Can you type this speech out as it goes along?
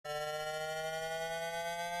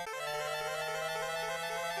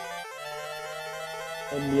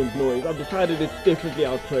Ambient noise. I've decided it's definitely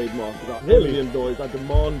our trademark. Ambient noise. I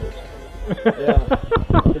demand it. Yeah.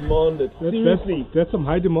 Demand it. Seriously. That's some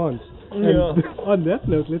high demands. Yeah. And on that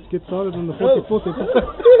note, let's get started on the 44th episode.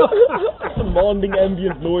 Demanding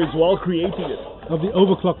ambient noise while creating it. Of the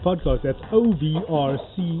Overclock podcast. That's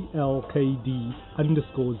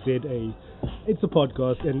OVRCLKD_ZA. It's a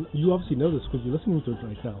podcast, and you obviously know this because you're listening to it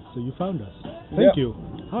right now. So you found us. Thank you.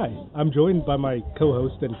 Hi, I'm joined by my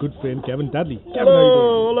co-host and good friend Gavin Dudley. Gavin,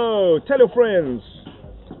 hello. Tell your friends.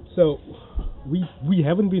 So we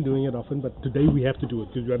haven't been doing it often, but today we have to do it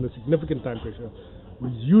because we're under significant time pressure. We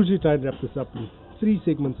usually try to wrap this up in 3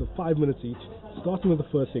 segments of 5 minutes each, starting with the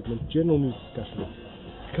first segment, general news discussion.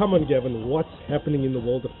 Come on, Gavin, what's happening in the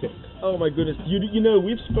world of tech? Oh my goodness, you know,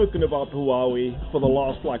 we've spoken about Huawei for the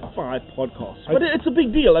last 5 podcasts, but it's a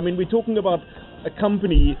big deal. I mean, we're talking about a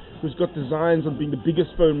company who's got designs on being the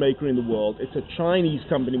biggest phone maker in the world. It's a Chinese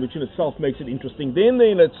company, which in itself makes it interesting. Then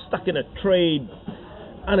they're stuck in a trade,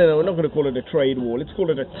 I don't know, we're not going to call it a trade war, let's call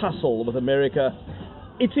it a tussle with America.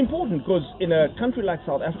 It's important because in a country like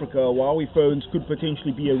South Africa, Huawei phones could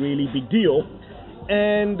potentially be a really big deal.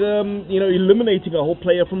 And, eliminating a whole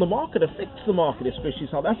player from the market affects the market, especially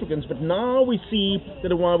South Africans. But now we see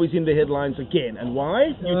that Huawei's in the headlines again. And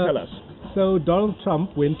why? You tell us. So Donald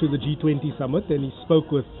Trump went to the G20 summit and he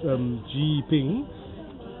spoke with Xi Jinping.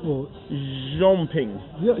 Or Jinping.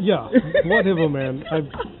 Yeah, whatever, man.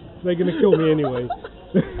 They're going to kill me anyway.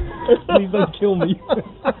 Please don't kill me.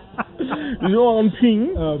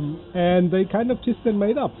 And they kind of kissed and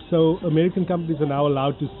made up. So American companies are now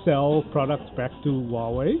allowed to sell products back to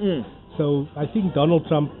Huawei. So I think Donald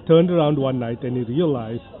Trump turned around one night and he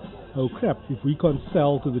realized, oh crap, if we can't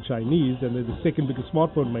sell to the Chinese and they're the second biggest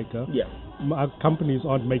smartphone maker, our companies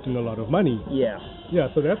aren't making a lot of money. Yeah,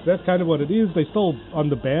 so that's kind of what it is. They're still on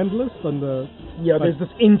the banned list. There's this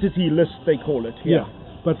entity list, they call it. Yeah.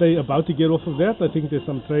 But they're about to get off of that. I think there's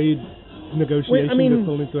some trade negotiations that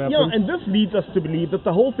still need to happen. Yeah, and this leads us to believe that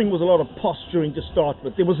the whole thing was a lot of posturing to start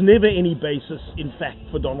with. There was never any basis, in fact,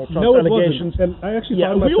 for Donald Trump's allegations. And I actually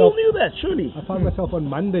found we all knew that, surely. I found myself on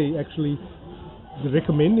Monday actually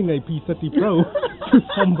recommending a P30 Pro to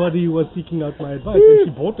somebody who was seeking out my advice, and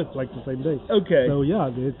she bought it like the same day. Okay. So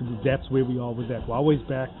yeah, that's where we are with that. Huawei's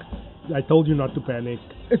back. I told you not to panic.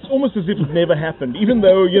 It's almost as if it never happened, even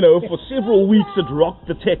though, for several weeks it rocked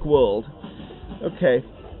the tech world. Okay.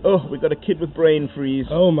 Oh, we got a kid with brain freeze.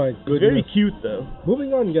 Oh my goodness. Very cute though.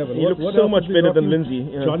 Moving on, Gavin. He looks so much better than Lindsay.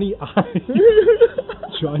 Yeah. Johnny Ive.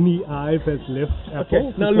 Johnny Ive has left Apple.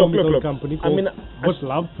 Okay. Now look. Company called What's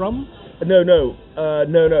Love From? No.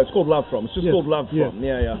 It's called Love From. It's just called Love From.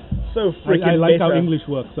 Yeah. So freaking I like better. how English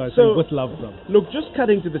works, so I say What's Love From. Look, just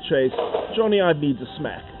cutting to the chase, Johnny Ive needs a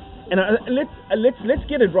smack. And let's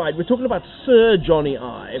get it right. We're talking about Sir Johnny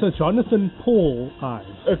Ive. Sir Jonathan Paul Ive.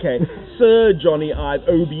 Okay, Sir Johnny Ive,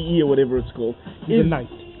 OBE or whatever it's called. He's a knight.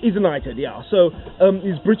 He's a knighted, yeah. So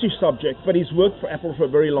he's British subject, but he's worked for Apple for a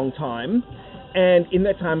very long time. And in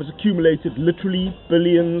that time has accumulated literally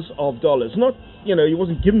billions of dollars. Not, he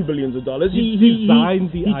wasn't given billions of dollars. He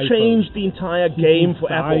designed the iPhone. He changed the entire game for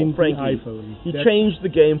Apple, frankly. He changed the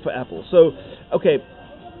game for Apple. So, okay,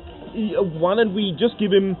 why don't we just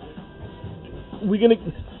give him...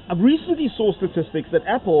 I recently saw statistics that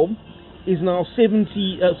Apple is now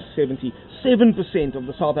 77% of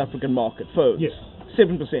the South African market phones. Yes.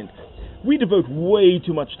 7%. We devote way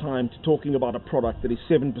too much time to talking about a product that is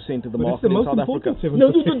 7% of the market in South Africa.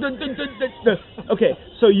 No. Okay,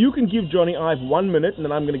 so you can give Johnny Ive 1 minute, and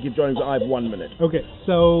then I'm going to give Johnny Ive 1 minute. Okay,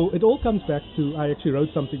 so it all comes back to, I actually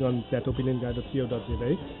wrote something on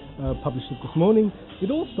thatopinionguy.co.za, published it this morning.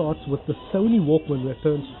 It all starts with the Sony Walkman that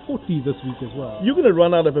turns 40 this week as well. You're going to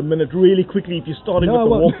run out of a minute really quickly if you're starting with the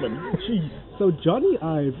Walkman. Jeez. So Johnny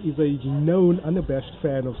Ive is a known, unabashed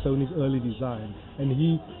fan of Sony's early design, and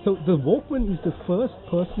so the Walkman is the first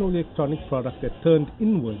personal electronic product that turned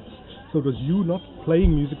inwards. So it was you not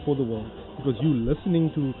playing music for the world, it was you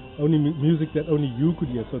listening to only music that only you could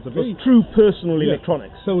hear. So it's a very true personal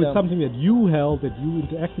electronics. So it's something that you held, that you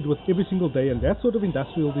interacted with every single day, and that sort of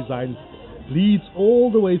industrial design leads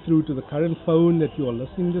all the way through to the current phone that you are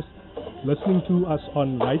listening to us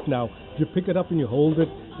on right now. You pick it up and you hold it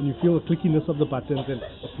and you feel the clickiness of the buttons, and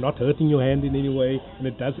it's not hurting your hand in any way, and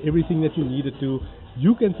it does everything that you need it to.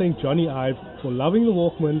 You can thank Johnny Ive for loving the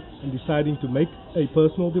Walkman and deciding to make a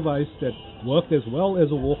personal device that worked as well as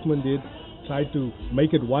a Walkman did, tried to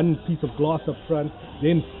make it one piece of glass up front,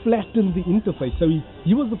 then flattened the interface. So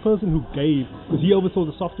he was the person because he oversaw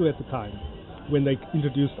the software at the time when they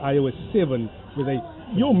introduced iOS 7, where they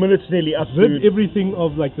Your minute's nearly up, Rid dude. everything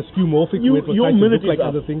of like the skeuomorphic where it was your trying to minute look like is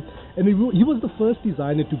up. other things. And he was the first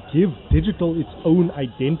designer to give digital its own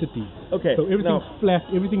identity. Okay. So everything's now, flat,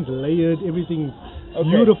 everything's layered, everything's Okay.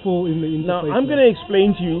 beautiful in the interface. Now, I'm going to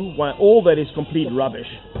explain to you why all that is complete rubbish.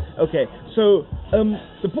 Okay, so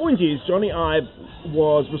the point is, Johnny Ive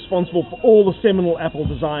was responsible for all the seminal Apple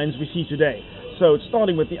designs we see today. So it's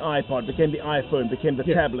starting with the iPod, became the iPhone, became the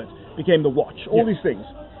tablet, became the watch, all these things.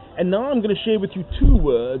 And now I'm going to share with you two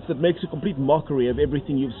words that makes a complete mockery of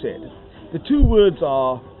everything you've said. The two words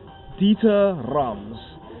are Dieter Rams.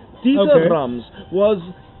 Dieter Rams was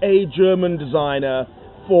a German designer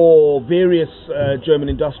for various German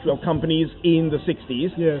industrial companies in the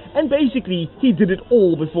 60s. Yeah. And basically, he did it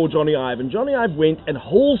all before Johnny Ive. And Johnny Ive went and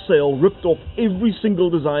wholesale ripped off every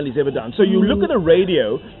single design he's ever done. So you look at a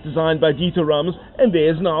radio designed by Dieter Rams, and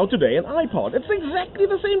there's now today an iPod. It's exactly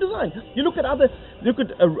the same design. You look at other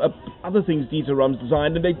things Dieter Rams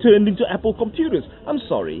designed, and they turned into Apple computers. I'm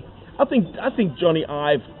sorry. I think Johnny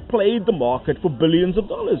Ive played the market for billions of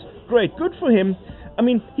dollars. Great, good for him. I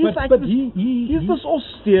mean, he's this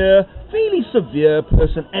austere, fairly severe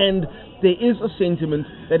person, and there is a sentiment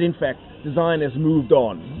that, in fact, design has moved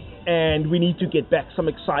on, and we need to get back some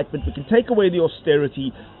excitement. We can take away the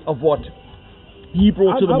austerity of what he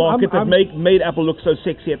brought to the market that made Apple look so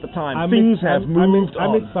sexy at the time. Things have moved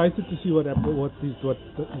on. I'm excited to see what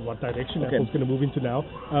direction Apple's going to move into now.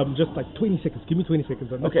 Just like 20 seconds. Give me 20 seconds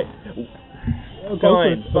on that. Okay.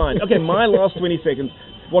 Fine. Okay, my last 20 seconds.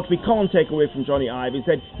 What we can't take away from Johnny Ive is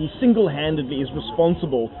that he single-handedly is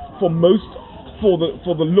responsible for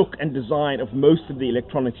the look and design of most of the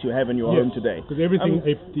electronics you have in your home today. Because everything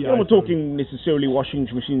aped the I'm not talking necessarily washing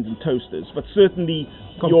machines and toasters, but certainly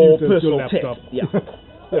your personal laptop. tech. Yeah.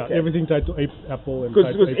 Yeah, everything tried to ape Apple and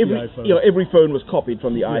tried to ape the iPhone. Every phone was copied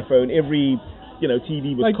from the iPhone. Every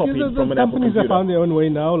TV was copied from an Apple computer. Companies have found their own way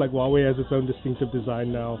now. Like Huawei has its own distinctive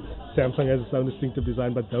design now. Samsung has its own distinctive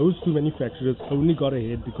design. But those two manufacturers only got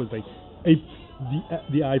ahead because they aped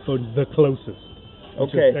the iPhone the closest.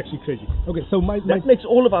 Which is actually crazy. Okay, so that makes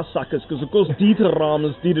all of us suckers, because of course Dieter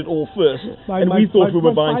Rams did it all first, and we thought we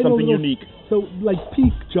were buying something unique. So, like,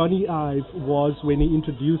 peak Johnny Ive was when he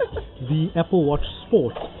introduced the Apple Watch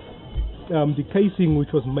Sport, the casing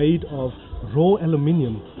which was made of raw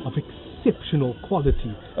aluminium of exceptional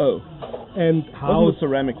quality. Oh, and wasn't the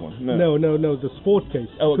ceramic one? No, the Sport case.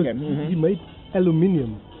 Oh, okay. He made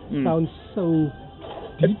aluminium. Sounds so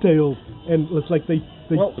detailed, and it's like they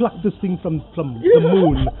plucked this thing from the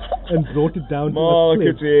moon and brought it down to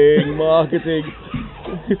a marketing.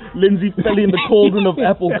 Lindsay fell in the cauldron of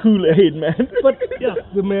Apple Kool-Aid, man. But yeah,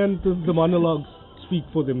 the monologues speak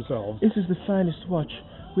for themselves. This is the finest watch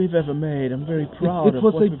we've ever made. I'm very proud of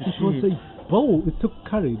what we've achieved. It was a bowl. It took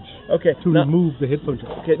courage to now, remove the headphone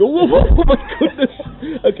jack. Okay. Oh my goodness.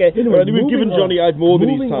 Okay. Anyway, we've given Johnny Ive more than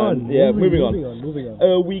his time. Moving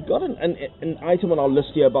on. We got an item on our list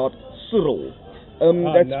here about Cyril.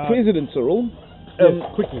 That's President Cyril.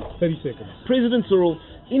 Yes, quickly, 30 seconds. President Cyril,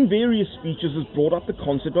 in various speeches, has brought up the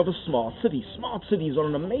concept of a smart city. Smart cities are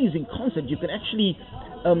an amazing concept. You can actually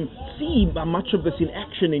see much of this in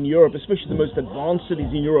action in Europe, especially the most advanced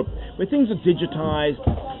cities in Europe, where things are digitized,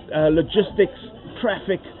 logistics,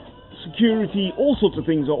 traffic, security, all sorts of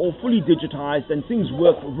things are all fully digitized, and things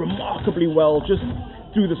work remarkably well just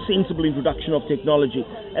through the sensible introduction of technology.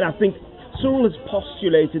 And I think Cyril has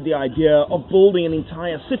postulated the idea of building an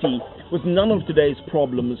entire city with none of today's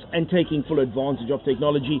problems and taking full advantage of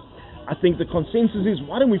technology. I think the consensus is,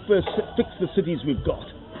 why don't we first fix the cities we've got?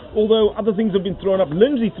 Although other things have been thrown up,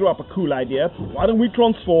 Lindsay threw up a cool idea. Why don't we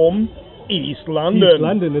transform East London? East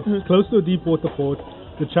London, it's close to a deep water port.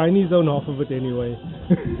 The Chinese own half of it anyway.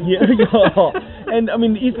 Yeah. And I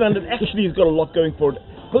mean, East London actually has got a lot going for it.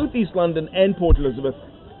 Both East London and Port Elizabeth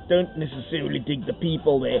don't necessarily dig the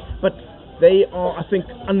people there, but they are, I think,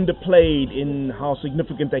 underplayed in how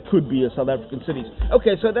significant they could be as South African cities.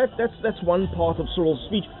 Okay, so that's one part of Cyril's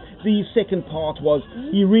speech. The second part was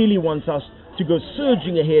he really wants us to go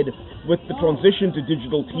surging ahead with the transition to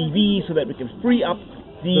digital TV so that we can free up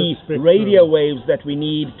the radio waves that we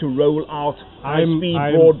need to roll out high-speed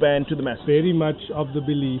broadband to the masses. Very much of the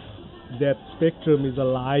belief that spectrum is a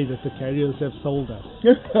lie that the carriers have sold us.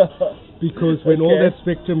 Because when all that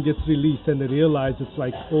spectrum gets released and they realize it's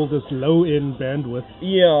like all this low-end bandwidth,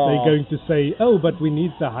 they're going to say, oh, but we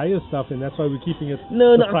need the higher stuff, and that's why we're keeping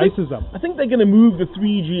the prices up. I think they're going to move the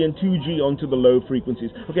 3G and 2G onto the low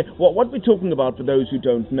frequencies. Okay, what we're talking about, for those who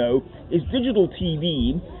don't know, is digital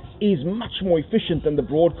TV is much more efficient than the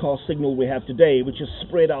broadcast signal we have today, which is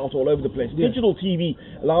spread out all over the place. Yeah. Digital TV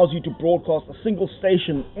allows you to broadcast a single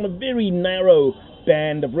station on a very narrow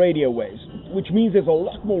band of radio waves, which means there's a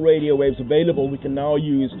lot more radio waves available we can now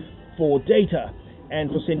use for data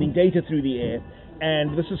and for sending data through the air.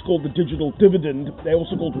 And this is called the digital dividend. They're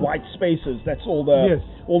also called white spaces. That's all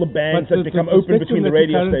the bands that become open between the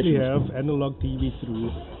radio stations. The spectrum that we currently have analog TV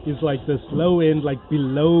through is like this low end, like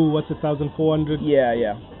below 1,400.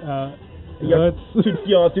 Yeah. Hertz.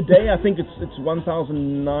 Today I think it's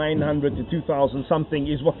 1,900 to 2,000 something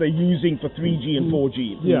is what they're using for 3G and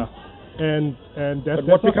 4G. Yeah. And that's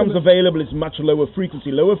but what becomes available is much lower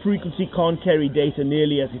frequency. Lower frequency can't carry data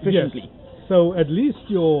nearly as efficiently. Yes. So at least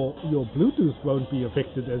your Bluetooth won't be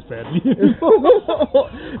affected as badly.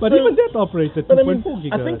 But even that operates at 2.4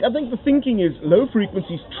 gigahertz. I think the thinking is low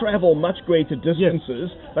frequencies travel much greater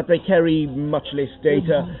distances, but they carry much less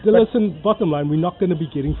data. Listen, bottom line, we're not going to be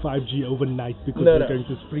getting 5G overnight because we're going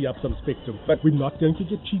to free up some spectrum. But we're not going to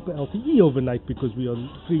get cheaper LTE overnight because we are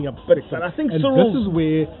freeing up spectrum. But I think and this is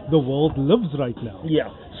where the world lives right now. Yeah.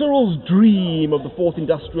 Cyril's dream of the fourth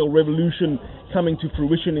industrial revolution coming to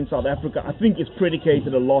fruition in South Africa, I think, is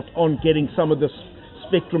predicated a lot on getting some of this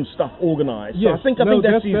spectrum stuff organized. Yes, so I think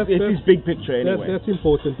that's his big picture anyway. That's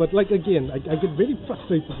important. But like again, I get very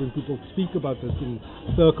frustrated when people speak about this in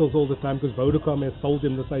circles all the time because Vodacom has sold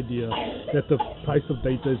them this idea that the price of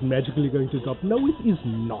data is magically going to drop. No, it is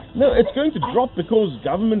not. No, it's going to drop because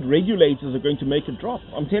government regulators are going to make it drop.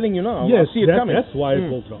 I'm telling you now. Yes, I see it coming. That's why it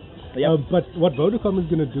will drop. Yep. But what Vodacom is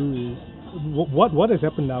going to do is, what has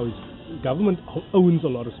happened now is government owns a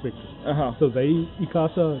lot of spectrum. So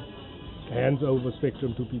ICASA hands over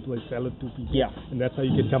spectrum to people, they sell it to people. Yeah. And that's how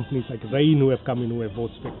you get companies like Rain who have come in who have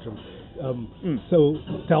bought spectrum. So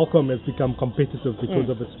Telkom has become competitive because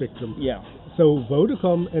of its spectrum. Yeah. So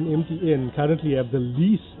Vodacom and MTN currently have the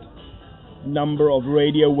least number of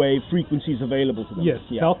radio wave frequencies available to them. Yes,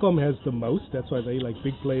 Telkom has the most. That's why they like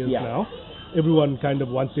big players now. Everyone kind of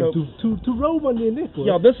wants them to roam on their network.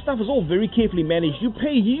 Yeah, this stuff is all very carefully managed. You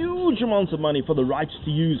pay huge amounts of money for the rights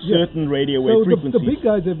to use certain radio wave frequencies. The big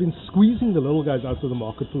guys have been squeezing the little guys out of the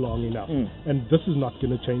market for long enough. And this is not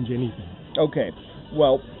going to change anything. Okay.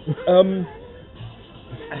 Well,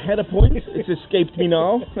 I had a point. It's escaped me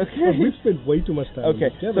now. Okay. We've spent way too much time.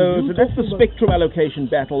 Okay. So that's the spectrum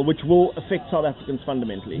allocation battle, which will affect South Africans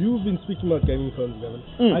fundamentally. You've been speaking about gaming phones,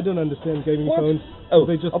 Gavin. I don't understand gaming phones. Oh,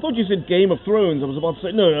 I thought you said Game of Thrones. I was about to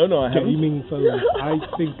say, no, I haven't. Gaming phones. I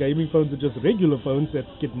think gaming phones are just regular phones that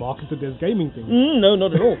get marketed as gaming things. No,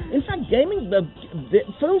 not at all. In fact, the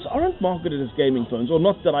phones aren't marketed as gaming phones, or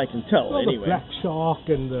not that I can tell, anyway. The Black Shark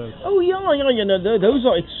and the... Oh, yeah, no, those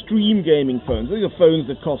are extreme gaming phones. Those are phones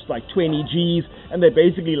that cost like 20 Gs, and they're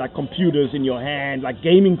basically like computers in your hand, like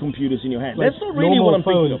gaming computers in your hand. Like that's not really what I'm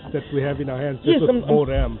thinking of. That we have in our hands, just with more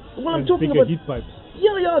RAM and bigger heat pipes.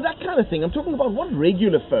 Yeah, that kind of thing. I'm talking about what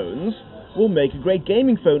regular phones will make a great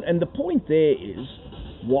gaming phone, and the point there is,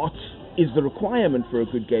 what is the requirement for a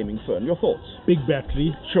good gaming phone? Your thoughts? Big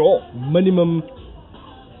battery. Sure. Minimum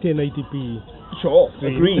 1080p. Sure.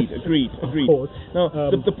 Agreed. Of course. Now,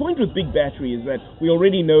 the point with big battery is that we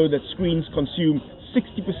already know that screens consume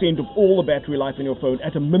 60% of all the battery life in your phone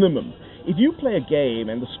at a minimum. If you play a game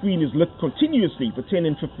and the screen is lit continuously for 10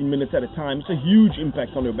 and 15 minutes at a time, it's a huge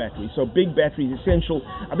impact on your battery. So big battery is essential.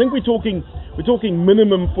 I think we're talking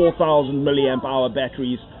minimum 4,000 milliamp hour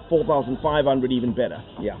batteries, 4,500 even better.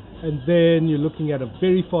 Yeah. And then you're looking at a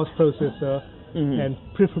very fast processor. And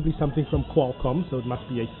preferably something from Qualcomm, so it must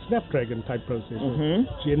be a Snapdragon type processor.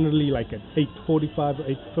 Generally like an 845 or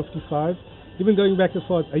 855. Even going back as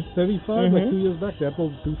far as 835, like 2 years back, that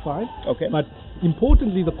will do fine. Okay. But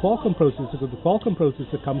importantly, the Qualcomm processor, because the Qualcomm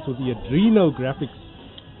processor comes with the Adreno graphics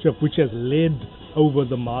chip, which has led over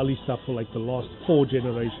the Mali stuff for like the last 4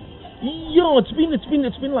 generations. Yeah, it's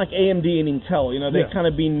been like AMD and Intel. They've kind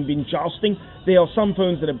of been jousting. There are some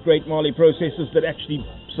phones that have great Mali processors that actually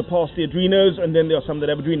surpass the Adrenos, and then there are some that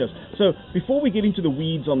have Adrenos. So before we get into the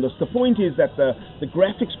weeds on this, the point is that the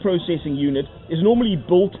graphics processing unit is normally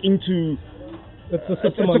built into... It's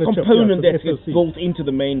a component that gets built into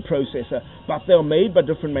the main processor, but they're made by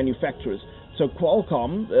different manufacturers. So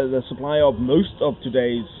Qualcomm, the supplier of most of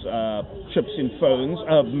today's chips in phones,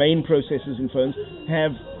 main processors in phones,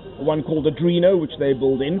 have one called Adreno, which they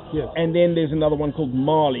build in, and then there's another one called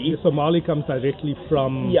Mali. So Mali comes directly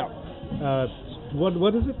from...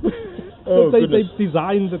 what is it? They've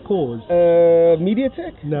designed the cores.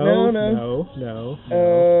 MediaTek? No.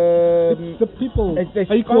 It's the people.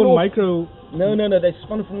 Acorn Micro. No. They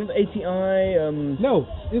spun it from ATI. No,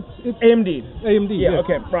 it's AMD. AMD. Yeah.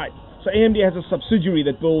 Okay. Right. So AMD has a subsidiary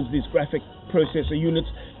that builds these graphic processor units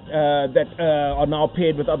that are now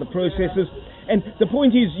paired with other processors. And the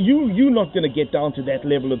point is, you're not going to get down to that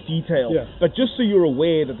level of detail. Yeah. But just so you're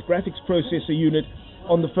aware that the graphics processor unit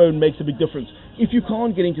on the phone makes a big difference. If you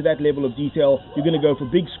can't get into that level of detail, you're going to go for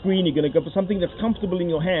big screen, you're going to go for something that's comfortable in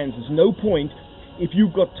your hands. There's no point if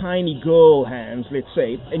you've got tiny girl hands, let's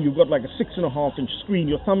say, and you've got like a 6.5-inch screen,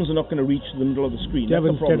 your thumbs are not going to reach the middle of the screen.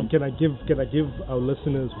 Kevin, that's the problem. can I give our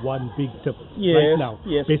listeners one big tip Yes, right now?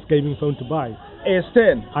 yes. Best gaming phone to buy.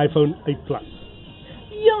 S10. iPhone 8 Plus.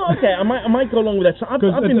 Yeah, okay, I might go along with that. So I've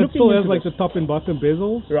been Because it looking still has into like this. the top and bottom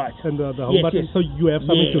bezels, Right. and the home Yes, button, yes. so you have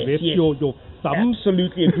something to rest Yes. your thumbs.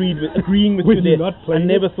 Absolutely agreeing with When you there. you're not I playing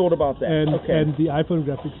never it. thought about that. And the iPhone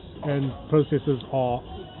graphics and processors are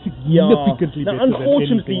Yeah. significantly Now, better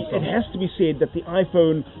unfortunately, than anything it has to be said that the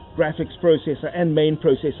iPhone graphics processor and main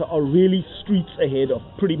processor are really streets ahead of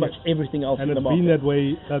pretty much everything else and in the it's market. been that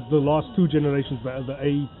way the last two generations,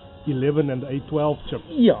 the A11 and the A12 chips.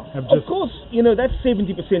 Yeah, have of just- course, that's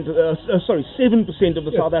 70%, 7% of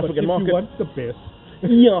the South Yes, African but market. if you want the best,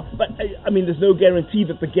 Yeah, but I mean, there's no guarantee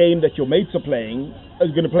that the game that your mates are playing is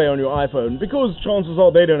going to play on your iPhone, because chances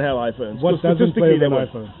are they don't have iPhones. what So doesn't play statistically, on they an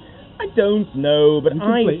won't. iPhone? I don't know, but You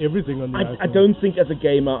can play everything on the iPhone. I don't think as a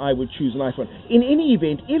gamer I would choose an iPhone. In any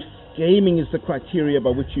event, if gaming is the criteria by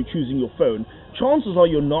which you're choosing your phone, chances are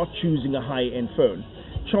you're not choosing a high-end phone.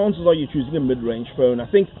 Chances are you're choosing a mid-range phone. I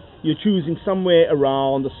think you're choosing somewhere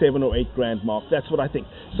around the 7 or 8 grand mark. That's what I think.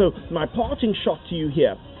 So my parting shot to you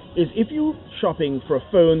here is, if you're shopping for a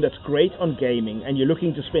phone that's great on gaming and you're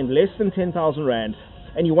looking to spend less than 10,000 Rand,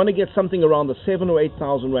 and you want to get something around the 7 or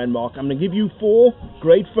 8,000 Rand mark, I'm going to give you 4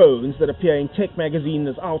 great phones that appear in Tech Magazine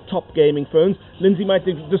as our top gaming phones. Lindsay might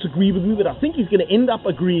disagree with me, but I think he's going to end up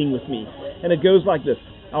agreeing with me. And it goes like this.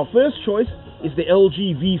 Our first choice is the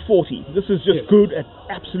LG V40. This is just good at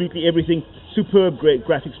absolutely everything. Superb, great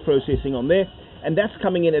graphics processing on there. And that's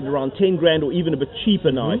coming in at around 10 grand or even a bit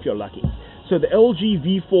cheaper now if you're lucky. So the LG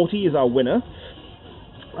V40 is our winner.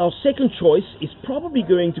 Our second choice is probably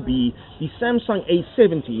going to be the Samsung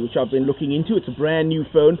A70, which I've been looking into. It's a brand new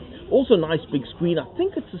phone. Also nice big screen. I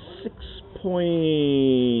think it's a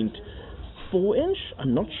 6.4-inch.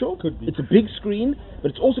 I'm not sure. Could be. It's a big screen,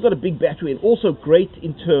 but it's also got a big battery and also great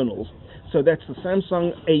internals. So that's the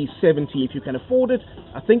Samsung A70 if you can afford it.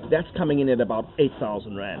 I think that's coming in at about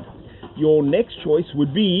 8,000 Rand. Your next choice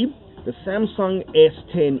would be the Samsung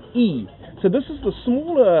S10e. So this is the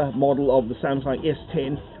smaller model of the Samsung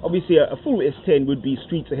S10. Obviously a full S10 would be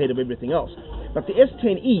streets ahead of everything else. But the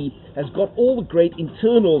S10e has got all the great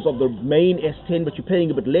internals of the main S10, but you're paying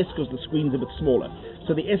a bit less because the screen's a bit smaller.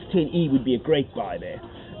 So the S10e would be a great buy there.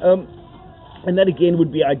 And that again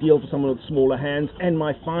would be ideal for someone with smaller hands. And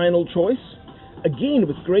my final choice, again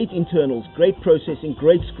with great internals, great processing,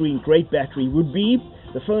 great screen, great battery, would be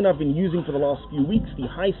the phone I've been using for the last few weeks, the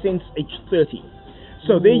Hisense H30.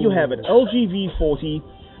 So there you have it, LG V40,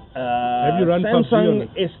 Have you run PUBG on Samsung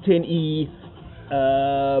it? S10e,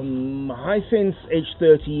 Hisense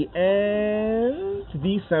H30, and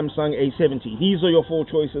the Samsung A70. These are your 4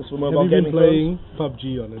 choices for mobile Have you gaming been phones. playing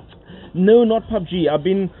PUBG on it? No, not PUBG. I've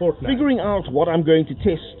been Fortnite. figuring out what I'm going to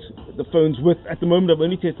test the phones with. At the moment, I've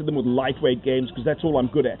only tested them with lightweight games because that's all I'm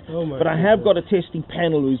good at. Oh my but I have goodness. got a testing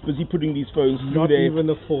panel who's busy putting these phones through Not their... even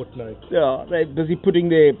a fortnight. Yeah, they're busy putting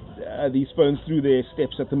their these phones through their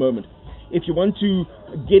steps at the moment. If you want to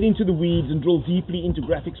get into the weeds and drill deeply into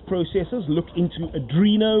graphics processors, look into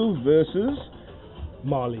Adreno versus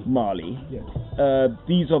Mali. Mali. Yes.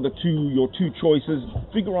 These are your two choices.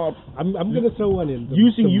 Figure out I'm going to throw one in.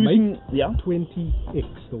 using Mate yeah.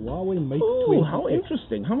 20X, the Huawei Mate Oh, 20X. how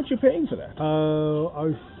interesting! How much are you paying for that?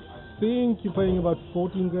 I think you're paying about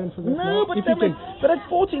 14 grand for that. No, now. but If you can, but at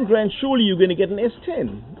 14 grand, surely you're going to get an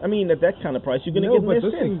S10. I mean, at that kind of price, you're going to get but an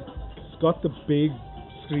this S10. thing's got the big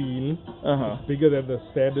screen. Uh-huh. It's bigger than the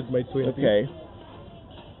standard Mate 20. Okay.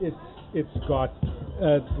 It's got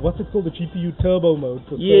what's it called, the GPU turbo mode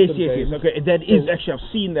for Yes. certain games. Okay, that is So- actually, I've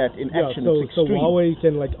seen that in Yeah, action. so It's extreme. Huawei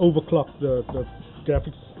can like overclock the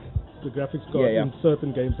graphics card Yeah. in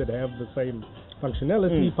certain games that have the same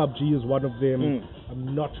functionality. PUBG is one of them.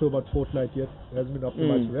 I'm not sure about Fortnite yet. It hasn't been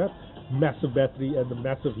optimized for that. Massive battery and the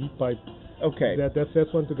massive heat pipe. Okay.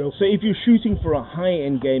 That's one to go. So if you're shooting for a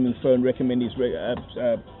high-end gaming phone, Lindsay's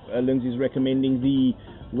recommending the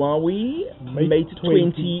Huawei Mate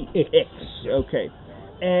 20X. Okay.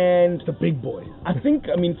 And the big boy. I think,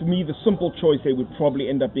 for me, the simple choice there would probably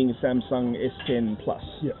end up being a Samsung S10 Plus.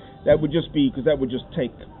 Yeah. That would just be, because that would just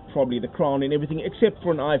take probably the crown and everything, except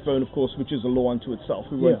for an iPhone, of course, which is a law unto itself.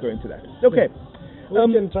 We won't go into that. Okay. Or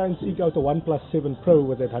you can try and seek out a OnePlus 7 Pro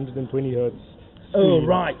with that 120 hertz screen. Oh,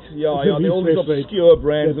 right. Yeah, The all these refresh rate. obscure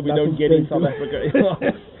brands that There's we don't nothing get in going South to- Africa.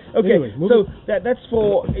 Okay, Anyway, so that's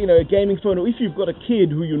for, a gaming phone, or if you've got a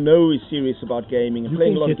kid who you know is serious about gaming and You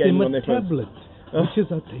playing can a lot of get them gaming a on their phones. tablet, which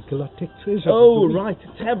is our Take-A-Lot Tech Treasure. Oh, of the week. right,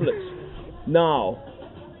 tablets. Now,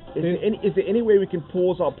 is there any way we can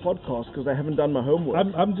pause our podcast because I haven't done my homework?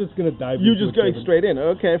 I'm just going to dive You're into just it, going Kevin. straight in.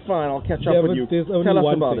 Okay, fine, I'll catch up with you. There's only Tell us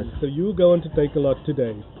one about thing. it. So you go on to Take-A-Lot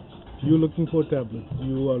today. You're looking for a tablet.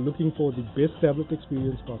 You are looking for the best tablet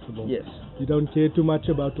experience possible. Yes. You don't care too much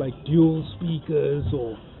about like dual speakers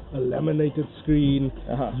or a laminated screen.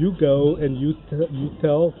 Uh-huh. You go and you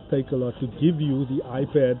tell Take-A-Lot to give you the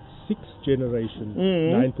iPad 6th generation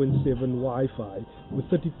 9.7 Wi-Fi with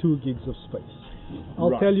 32 gigs of space. I'll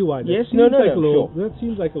Right. tell you why. Yes, seems like no, a little. sure. That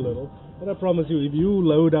seems like a little, but I promise you, if you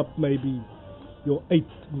load up maybe your 8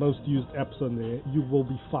 most used apps on there, you will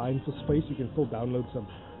be fine for space. You can still download some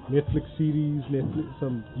Netflix series,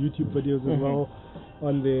 some YouTube videos as well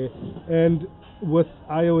on there. And with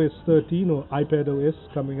iOS 13 or iPadOS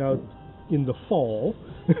coming out in the fall,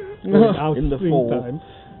 or now In the fall. springtime,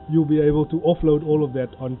 you'll be able to offload all of that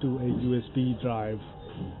onto a USB drive.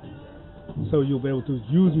 So you'll be able to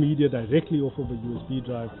use media directly off of a USB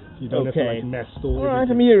drive. So you don't have to Okay. like mass store All right,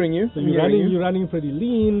 everything. I'm hearing you. So I'm you're hearing running pretty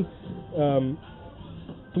lean.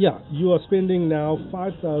 You are spending now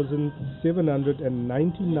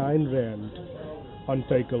 5,799 Rand on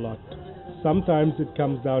Take-A-Lot. Sometimes it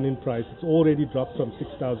comes down in price. It's already dropped from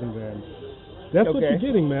 6,000 Rand. That's what Okay. you're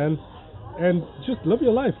getting, man. And just live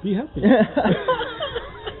your life. Be happy.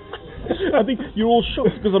 I think you're all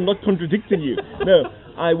shocked because I'm not contradicting you. No,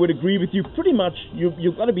 I would agree with you. Pretty much,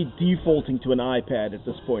 you've got to be defaulting to an iPad at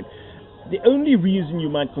this point. The only reason you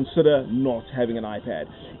might consider not having an iPad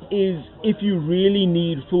is if you really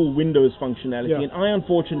need full Windows functionality, Yeah. and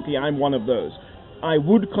unfortunately, I'm one of those. I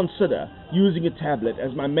would consider using a tablet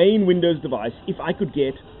as my main Windows device if I could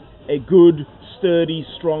get a good, sturdy,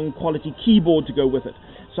 strong quality keyboard to go with it.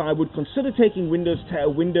 So I would consider taking Windows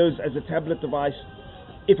as a tablet device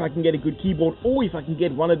if I can get a good keyboard, or if I can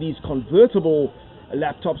get one of these convertible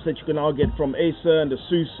laptops that you can now get from Acer and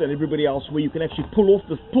Asus and everybody else, where you can actually pull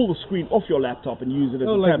the screen off your laptop and use it as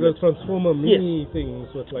a like tablet. the Transformer Mini things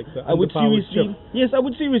with like the I would underpowered seriously, chip. yes, I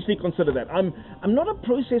would seriously consider that. I'm not a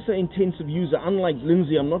processor intensive user. Unlike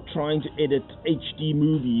Lindsay, I'm not trying to edit HD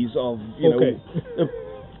movies of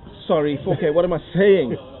sorry, 4K. What am I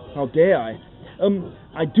saying? How dare I?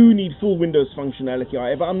 I do need full Windows functionality.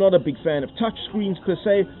 However, I'm not a big fan of touch screens per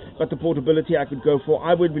se, but the portability I could go for,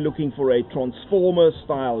 I would be looking for a Transformer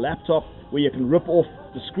style laptop where you can rip off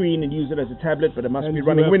the screen and use it as a tablet, but it must And be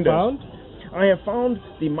running you have Windows. found? I have found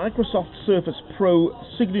the Microsoft Surface Pro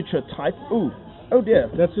signature type. Oh dear.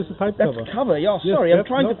 That's just a type That's cover. cover, yeah, Yes, sorry. I'm that's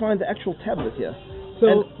trying not- to find the actual tablet here.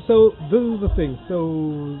 So this is the thing.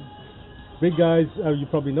 So big guys, you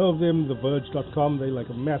probably know of them, TheVerge.com. They're like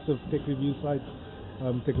a massive tech review site.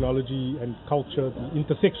 Technology and culture, the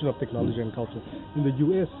intersection of technology and culture. In the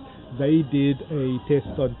US, they did a test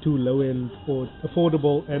on 2 low-end or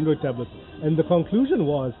affordable Android tablets, and the conclusion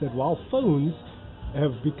was that while phones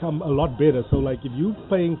have become a lot better, so like if you're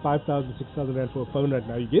paying 5,000, 6,000 Rand for a phone right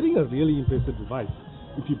now, you're getting a really impressive device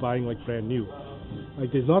if you're buying like brand new.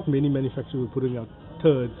 Like there's not many manufacturers putting out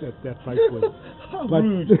turds at that price point. How But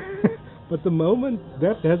rude. but the moment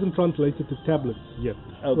that hasn't translated to tablets yet.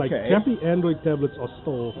 Okay. Like crappy Android tablets are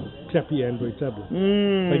still crappy Android tablets.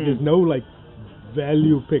 Mm. Like there's no like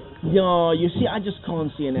value pick. Yeah, you see, I just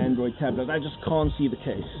can't see an Android tablet. I just can't see the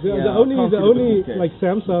case. The Yeah, only I can't see the business case. like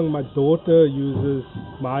Samsung, my daughter uses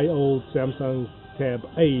my old Samsung Tab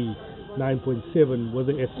A 9.7 with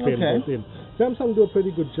the S Pen Okay. built in. Samsung do a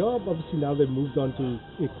pretty good job. Obviously now they've moved on to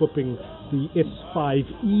equipping the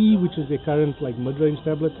S5e, which is their current like mid-range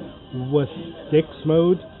tablet, with DeX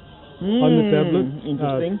mode on the tablet,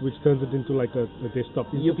 Interesting. which turns it into like a desktop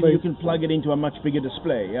You interface. can plug it into a much bigger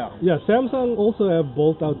display, yeah. Yeah, Samsung also have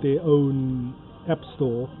built out their own app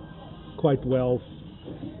store quite well.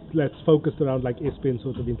 That's focused around like S Pen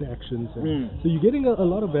sort of interactions. And so you're getting a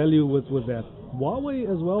lot of value with that. Huawei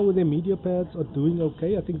as well with their media pads are doing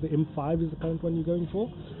okay. I think the M5 is the current one you're going for.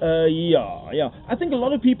 Yeah. I think a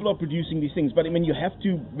lot of people are producing these things, but I mean, you have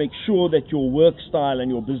to make sure that your work style and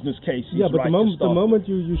your business case is But right the moment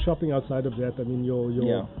you're shopping outside of that, I mean,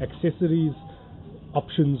 your accessories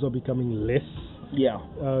options are becoming less. Yeah.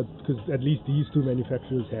 Because at least these 2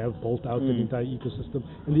 manufacturers have built out an entire ecosystem.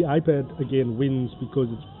 And the iPad, again, wins because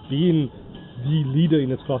it's been the leader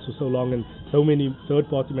in its class for so long, and so many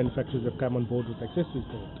third-party manufacturers have come on board with accessories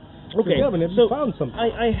for it. Okay, So, Gavin, have so you found something?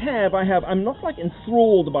 I have. I'm not like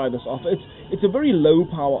enthralled by this offer. It's a very low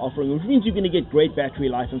power offering, which means you're going to get great battery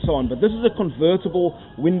life and so on. But this is a convertible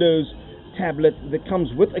Windows tablet that comes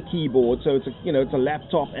with a keyboard, so it's a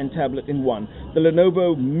laptop and tablet in one. The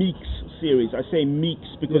Lenovo Meeks series. I say Meeks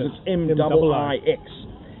because it's M-I-I-X.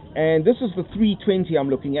 And this is the 320 I'm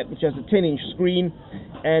looking at, which has a 10-inch screen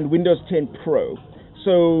and Windows 10 Pro.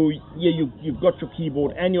 So you've got your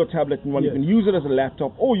keyboard and your tablet in one. You can use it as a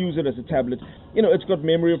laptop or use it as a tablet. It's got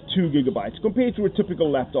memory of 2 gigabytes compared to a typical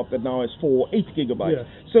laptop that now has 8 gigabytes.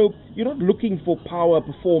 So you're not looking for power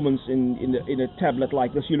performance in a tablet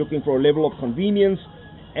like this. You're looking for a level of convenience,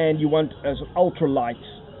 and you want an ultralight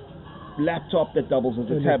laptop that doubles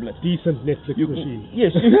as a tablet. Decent Netflix machine.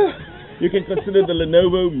 Yes, you can consider the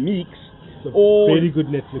Lenovo Meeks. Very good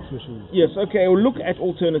Netflix machine. Yes, okay, or look at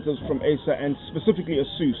alternatives from Acer and specifically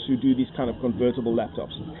Asus, who do these kind of convertible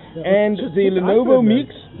laptops. And the Lenovo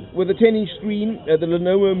Meeks with a 10-inch screen, the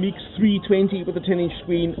Lenovo Meeks 320 with a 10-inch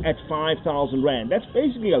screen at 5,000 Rand. That's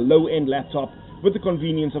basically a low-end laptop with the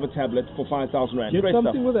convenience of a tablet for 5,000 Rand. Get Great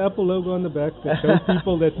something stuff. with the Apple logo on the back that shows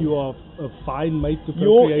people that you are a fine mate to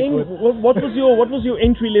procreate with. What was your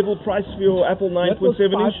entry level price for your Apple 9.7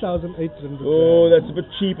 inch? 5,800. Oh, that's a bit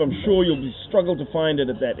cheap. I'm sure you'll struggle to find it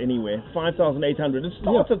at that anyway. 5,800. It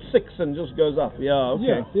starts at 6 and just goes up. Yeah,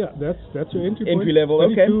 okay. Yeah, that's your entry level.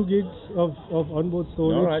 Okay. 2 gigs of onboard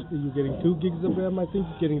storage. All right. You're getting 2 gigs of RAM. I think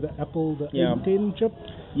you're getting the Apple A10 chip.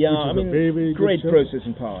 Yeah, I mean, very, very great good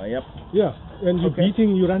processing power. Yep. Yeah, and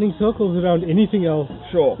you're running circles around anything else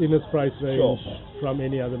in its price range from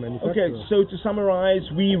any other manufacturer. Okay, so to summarize,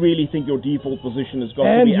 we really think your default position has got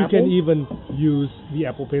to be Apple. And you can even use the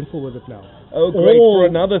Apple Pencil with it now. Oh, great, for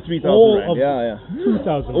another 3,000 Rand. Yeah.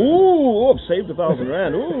 2,000 Ooh, I've saved 1,000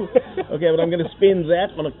 Rand. Ooh. Okay, but I'm going to spend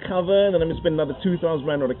that on a cover, and then I'm going to spend another 2,000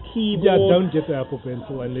 Rand on a keyboard. Yeah, don't get the Apple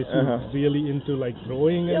Pencil unless you're really into like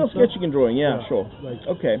drawing and stuff. Sketching and drawing, sure.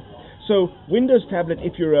 Okay. So Windows tablet,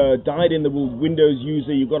 if you're a dyed-in-the-wool Windows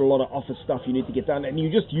user, you've got a lot of office stuff you need to get done, and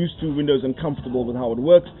you're just used to Windows and comfortable with how it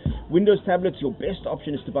works. Windows tablets, your best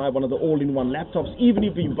option is to buy one of the all-in-one laptops. Even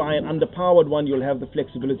if you buy an underpowered one, you'll have the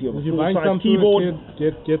flexibility of a full-size keyboard.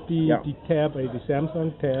 Get the Tab, the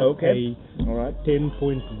Samsung Tab All right.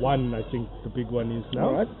 10.1, I think the big one is now.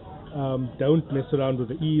 All right. Don't mess around with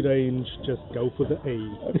the E range, just go for the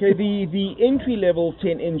A. Okay, the entry-level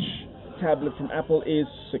 10-inch tablet from Apple is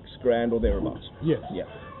 $6,000 or thereabouts. Yes.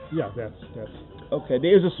 Yeah, that's okay.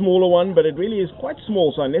 There is a smaller one, but it really is quite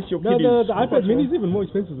small. So unless your kid is the iPad Mini is even more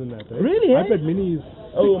expensive than that. Really? iPad Mini is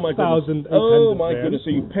 $6,800. Oh my goodness!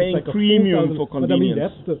 So you're paying like premium for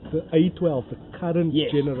convenience. But I mean, that's the A12, the current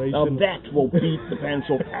generation. Now that will beat the pants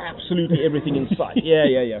off absolutely everything in sight.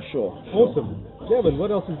 Yeah, sure. Awesome. Kevin,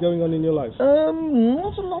 what else is going on in your life?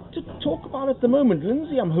 Not a lot to talk about at the moment.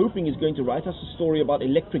 Lindsay, I'm hoping, is going to write us a story about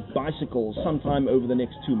electric bicycles sometime over the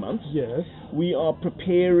next 2 months. Yes. We are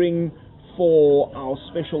preparing for our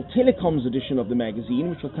special telecoms edition of the magazine,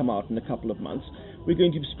 which will come out in a couple of months. We're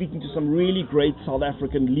going to be speaking to some really great South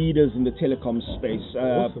African leaders in the telecom space,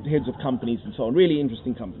 heads of companies and so on, really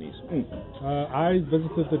interesting companies. I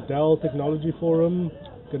visited the Dell Technology Forum.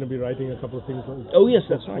 Going to be writing a couple of things. Oh yes,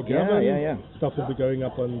 that's right. Yeah. Stuff will be going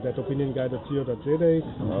up on thatopinionguide.co.za.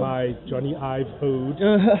 My Johnny Ive ode,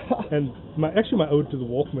 and my ode to the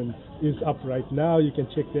Walkman is up right now. You can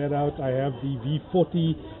check that out. I have the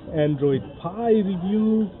V40 Android Pi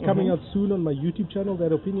review coming out soon on my YouTube channel,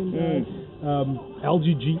 That Opinion Guide.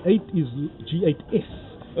 LG G8S.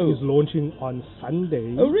 Is launching on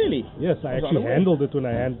Sunday. Oh really? Yes, I actually handled it when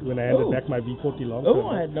I handed back my V40 long term. Oh,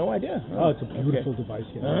 I had no idea. It's a beautiful device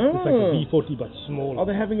here. It's like a V40 but smaller. Are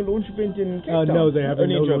they having a launch event in Cape Town? No, they have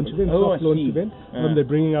no launch event. Soft launch event. They're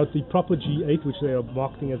bringing out the proper G8, which they are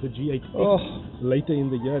marketing as a G8X later in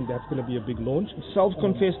the year, and that's going to be a big launch.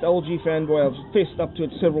 Self-confessed LG fanboy. I've fessed up to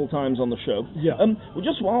it several times on the show. Yeah. Well,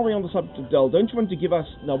 just while we're on the subject of Dell, don't you want to give us,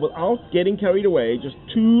 now without getting carried away, just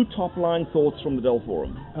 2 top-line thoughts from the Dell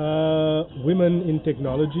Forum? Women in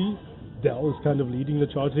technology. Dell is kind of leading the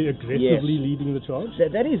charge. They're aggressively leading the charge.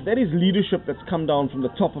 That is leadership that's come down from the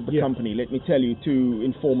top of the company, let me tell you, to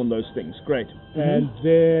inform on those things. Great. And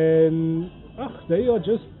then they are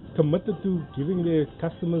just committed to giving their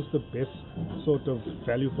customers the best sort of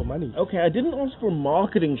value for money. Okay, I didn't ask for a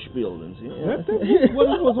marketing spiel, Lindsay. That's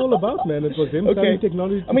what it was all about, man. It was them selling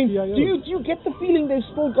technology to CIOs. Do you get the feeling they've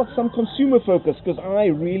still got some consumer focus? Because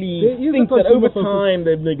I really think that over time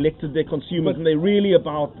they've neglected their consumers, and they're really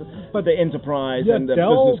about the enterprise and the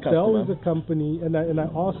business customer. Dell is a company, and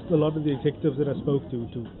I asked a lot of the executives that I spoke to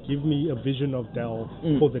give me a vision of Dell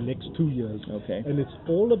for the next 2 years. Okay. And it's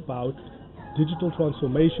all about digital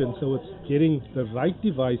transformation, so it's getting the right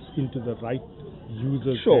device into the right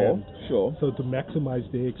user's hand. Sure. So to maximize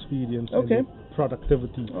their experience. Okay.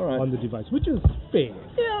 productivity on the device, which is fair.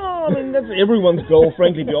 Yeah, I mean, that's everyone's goal.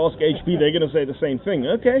 Frankly, if you ask HP, they're going to say the same thing.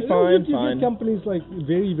 Okay, fine. You get companies like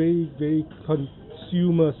very, very, very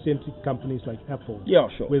consumer-centric companies like Apple. Yeah,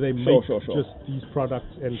 sure. Where they make just these products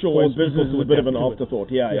and force people to a bit of an afterthought.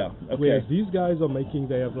 Yeah. Okay. Whereas these guys are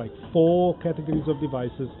they have like 4 categories of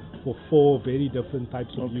devices for 4 very different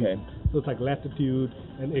types of use. So it's like Latitude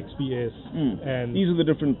and XPS. And these are the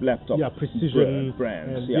different laptop Precision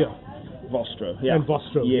brands. Vostro. And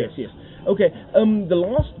Vostro. Yes. Okay, the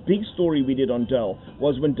last big story we did on Dell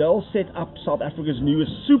was when Dell set up South Africa's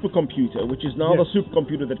newest supercomputer, which is now the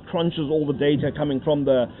supercomputer that crunches all the data coming from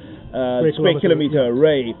the square kilometer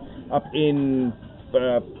array up in,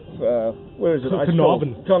 where is it?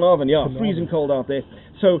 Carnarvon. Carnarvon, freezing cold out there.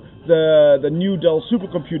 So the new Dell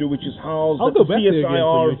supercomputer, which is housed at the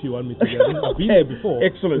CSIR. If you want me to go. I've been there before.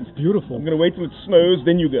 Excellent. It's beautiful. I'm going to wait till it snows,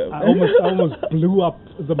 then you go. I almost blew up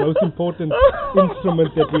the most important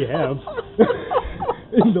instrument that we have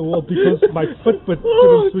in the world because my Fitbit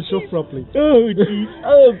couldn't switch off properly. Oh, jeez.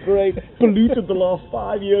 Oh, great. Polluted the last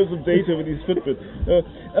 5 years of data with his Fitbit.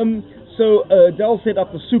 So Dell set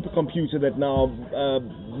up the supercomputer that now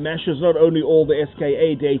mashes not only all the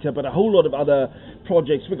SKA data, but a whole lot of other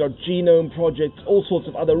projects. We've got genome projects, all sorts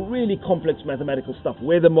of other really complex mathematical stuff,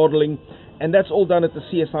 weather modeling, and that's all done at the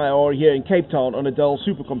CSIR here in Cape Town on a Dell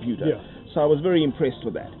supercomputer. Yeah. So I was very impressed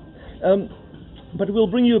with that. But we'll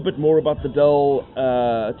bring you a bit more about the Dell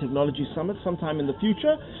Technology Summit sometime in the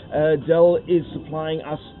future. Dell is supplying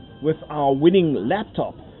us with our winning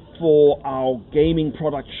laptop for our gaming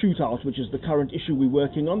product shootout, which is the current issue we're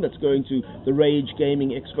working on. That's going to the Rage Gaming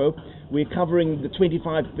Expo. We're covering the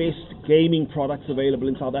 25 best gaming products available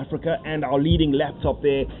in South Africa, and our leading laptop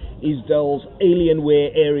there is Dell's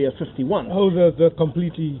Alienware Area 51. Oh, the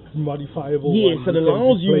completely modifiable one. Yes, it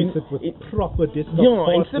allows you it with proper desktop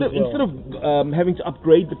parts instead of having to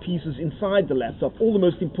upgrade the pieces inside the laptop, all the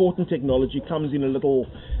most important technology comes in a little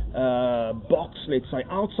box, let's say,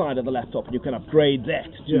 outside of the laptop, and you can upgrade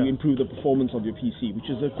that to improve the performance of your PC, which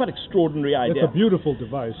is a quite extraordinary idea. It's a beautiful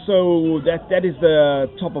device. So that is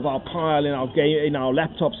the top of our pile in our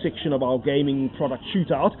laptop section of our gaming product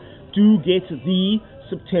shootout. Do get the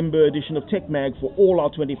September edition of Tech Mag for all our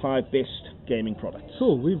 25 best gaming products.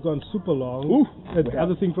 Cool, we've gone super long. And the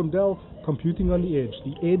other thing from Dell, computing on the edge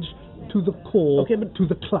to the core, to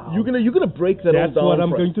the cloud. You're gonna break that all down. That's what I'm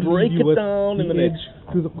going to break leave you it with. Down the in the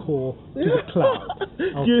edge to the core to the cloud.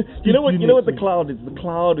 You know what the cloud is? The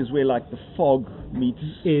cloud is where like the fog meets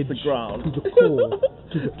edge the ground. To the core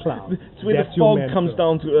to the cloud. It's where the fog comes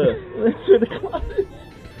down to earth. That's where the cloud is.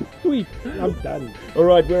 Sweet, I'm done. All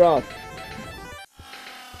right, we're out.